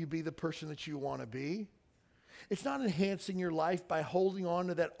helping you be the person that you want to be. It's not enhancing your life by holding on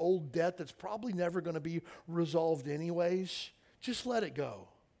to that old debt that's probably never going to be resolved anyways. Just let it go.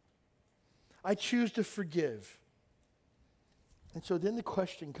 I choose to forgive. And so then the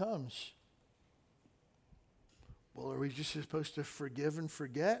question comes, well, are we just supposed to forgive and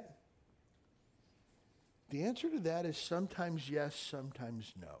forget? The answer to that is sometimes yes,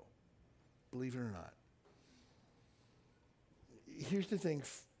 sometimes no. Believe it or not. Here's the thing.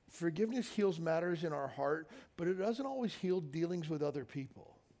 Forgiveness heals matters in our heart, but it doesn't always heal dealings with other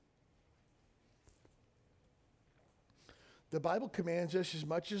people. The Bible commands us, as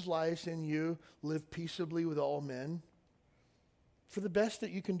much as lies in you, live peaceably with all men, for the best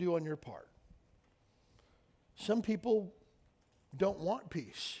that you can do on your part. Some people don't want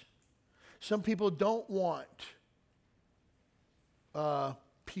peace. Some people don't want a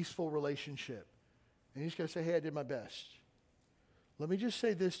peaceful relationship. And you just got to say, hey, I did my best. Let me just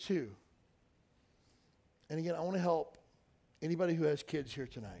say this too. And again, I want to help anybody who has kids here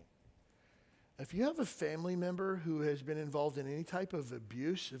tonight. If you have a family member who has been involved in any type of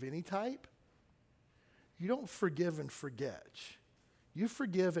abuse of any type, you don't forgive and forget. You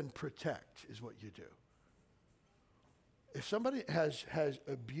forgive and protect is what you do. If somebody has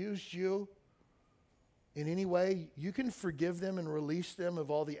abused you in any way, you can forgive them and release them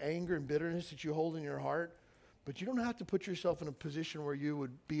of all the anger and bitterness that you hold in your heart, but you don't have to put yourself in a position where you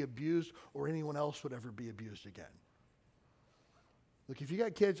would be abused or anyone else would ever be abused again. Look, if you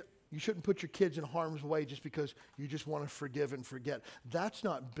got kids, you shouldn't put your kids in harm's way just because you just want to forgive and forget. That's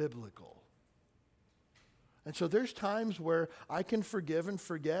not biblical. And so there's times where I can forgive and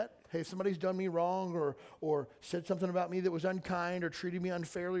forget. Hey, if somebody's done me wrong or said something about me that was unkind or treated me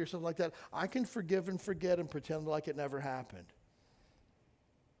unfairly or something like that, I can forgive and forget and pretend like it never happened.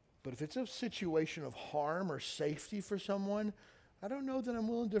 But if it's a situation of harm or safety for someone, I don't know that I'm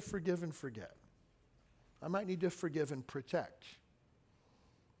willing to forgive and forget. I might need to forgive and protect.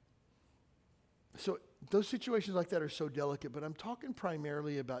 So those situations like that are so delicate, but I'm talking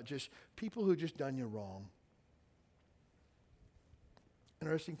primarily about just people who just done you wrong.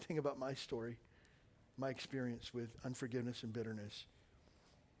 Interesting thing about my story, my experience with unforgiveness and bitterness.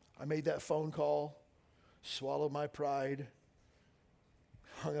 I made that phone call, swallowed my pride,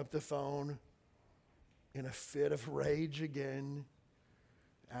 hung up the phone in a fit of rage again,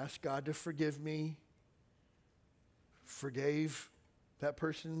 asked God to forgive me, forgave that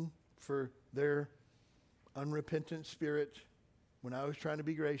person for their unrepentant spirit when I was trying to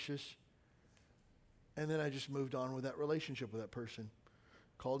be gracious, and then I just moved on with that relationship with that person.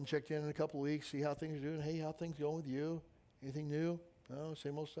 Called and checked in a couple of weeks, see how things are doing. Hey, how things going with you? Anything new? No,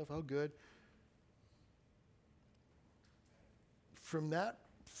 same old stuff. Oh, good. From that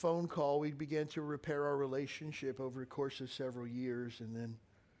phone call, we began to repair our relationship over the course of several years, and then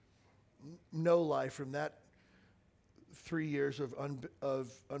no lie from that 3 years of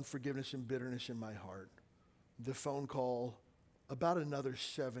unforgiveness and bitterness in my heart. The phone call, about another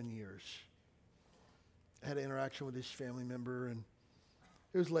 7 years. I had an interaction with this family member, and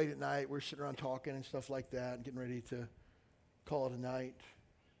it was late at night. We were sitting around talking and stuff like that and getting ready to call it a night.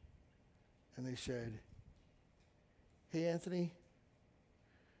 And they said, hey, Anthony,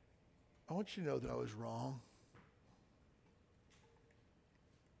 I want you to know that I was wrong.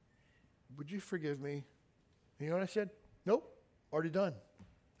 Would you forgive me? And you know what I said? Nope, already done.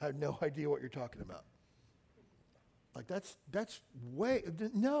 I have no idea what you're talking about. Like that's way,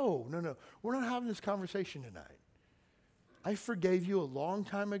 no. We're not having this conversation tonight. I forgave you a long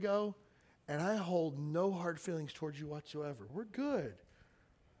time ago, and I hold no hard feelings towards you whatsoever. We're good.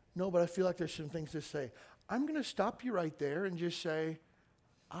 No, but I feel like there's some things to say. I'm going to stop you right there and just say,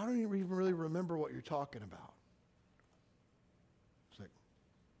 I don't even really remember what you're talking about. It's like,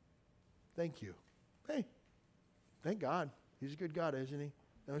 thank you. Hey, thank God. He's a good God, isn't he?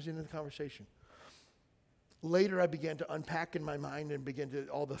 That was the end of the conversation. Later, I began to unpack in my mind and begin to,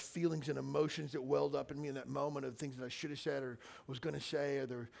 all the feelings and emotions that welled up in me in that moment of things that I should have said or was going to say,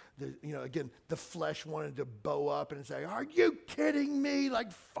 or again, the flesh wanted to bow up and say, are you kidding me?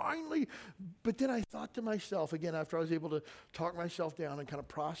 Like, finally. But then I thought to myself, again, after I was able to talk myself down and kind of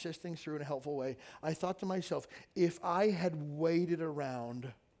process things through in a helpful way, I thought to myself, if I had waited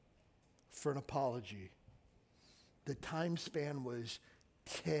around for an apology, the time span was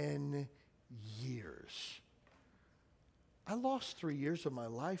 10 years. I lost 3 years of my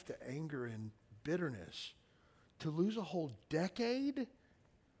life to anger and bitterness. To lose a whole decade?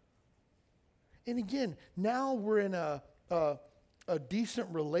 And again, now we're in a decent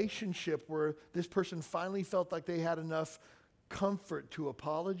relationship where this person finally felt like they had enough comfort to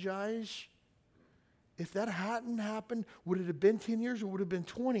apologize. If that hadn't happened, would it have been 10 years or would it have been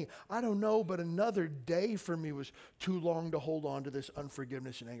 20? I don't know, but another day for me was too long to hold on to this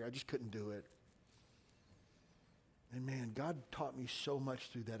unforgiveness and anger. I just couldn't do it. And man, God taught me so much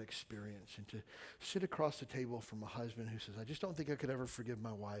through that experience. And to sit across the table from a husband who says, I just don't think I could ever forgive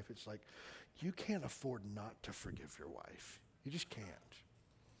my wife. It's like, you can't afford not to forgive your wife. You just can't.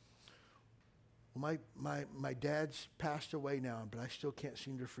 Well, my dad's passed away now, but I still can't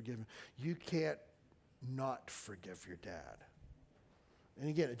seem to forgive him. You can't not forgive your dad. And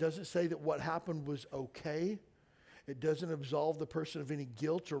again, it doesn't say that what happened was okay. It doesn't absolve the person of any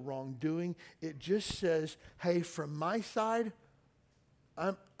guilt or wrongdoing. It just says, hey, from my side,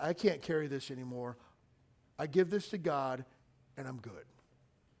 I can't carry this anymore. I give this to God, and I'm good.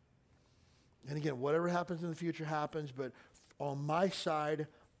 And again, whatever happens in the future happens, but on my side,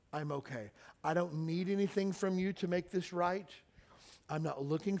 I'm okay. I don't need anything from you to make this right. I'm not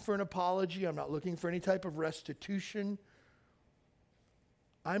looking for an apology. I'm not looking for any type of restitution.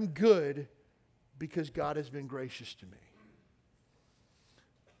 I'm good because God has been gracious to me.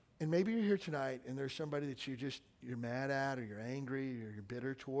 And maybe you're here tonight and there's somebody that you're mad at or you're angry or you're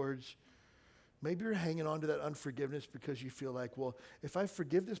bitter towards. Maybe you're hanging on to that unforgiveness because you feel like, well, if I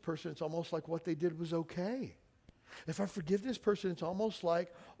forgive this person, it's almost like what they did was okay. If I forgive this person, it's almost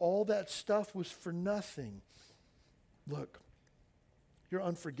like all that stuff was for nothing. Look, your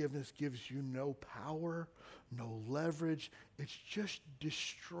unforgiveness gives you no power, no leverage. It's just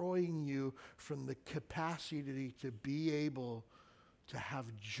destroying you from the capacity to be able to have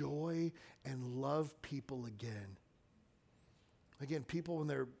joy and love people again. Again, people when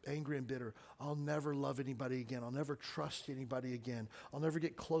they're angry and bitter, I'll never love anybody again. I'll never trust anybody again. I'll never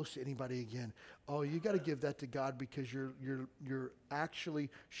get close to anybody again. Oh, you got to give that to God because you're actually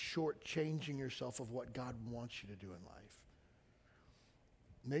shortchanging yourself of what God wants you to do in life.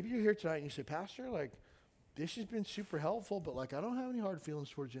 Maybe you're here tonight and you say, Pastor, like, this has been super helpful, but like, I don't have any hard feelings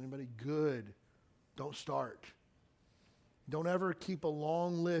towards anybody. Good. Don't start. Don't ever keep a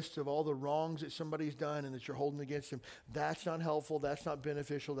long list of all the wrongs that somebody's done and that you're holding against them. That's not helpful. That's not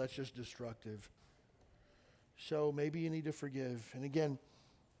beneficial. That's just destructive. So maybe you need to forgive. And again,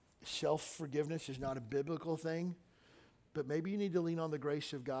 self-forgiveness is not a biblical thing, but maybe you need to lean on the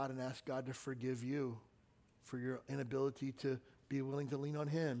grace of God and ask God to forgive you for your inability to be willing to lean on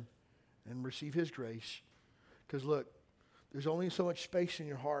him and receive his grace. Because look, there's only so much space in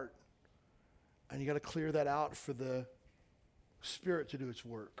your heart, and you got to clear that out for the Spirit to do its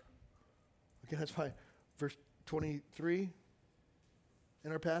work. Okay, that's why verse 23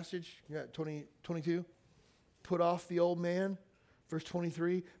 in our passage, you got 22, put off the old man. Verse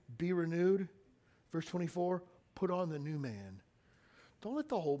 23, be renewed. Verse 24, put on the new man. Don't let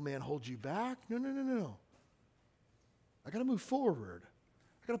the old man hold you back. No. I got to move forward.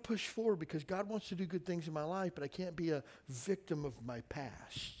 I got to push forward because God wants to do good things in my life, but I can't be a victim of my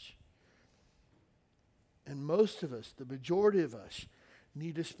past. And most of us, the majority of us,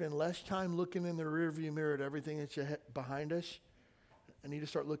 need to spend less time looking in the rearview mirror at everything that's behind us. I need to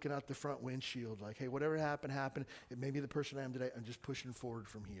start looking out the front windshield like, hey, whatever happened. It may be the person I am today. I'm just pushing forward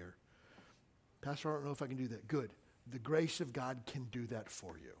from here. Pastor, I don't know if I can do that. Good. The grace of God can do that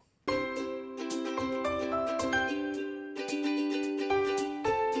for you.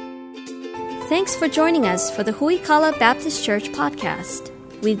 Thanks for joining us for the Huikala Baptist Church podcast.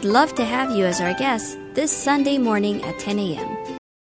 We'd love to have you as our guest this Sunday morning at 10 a.m.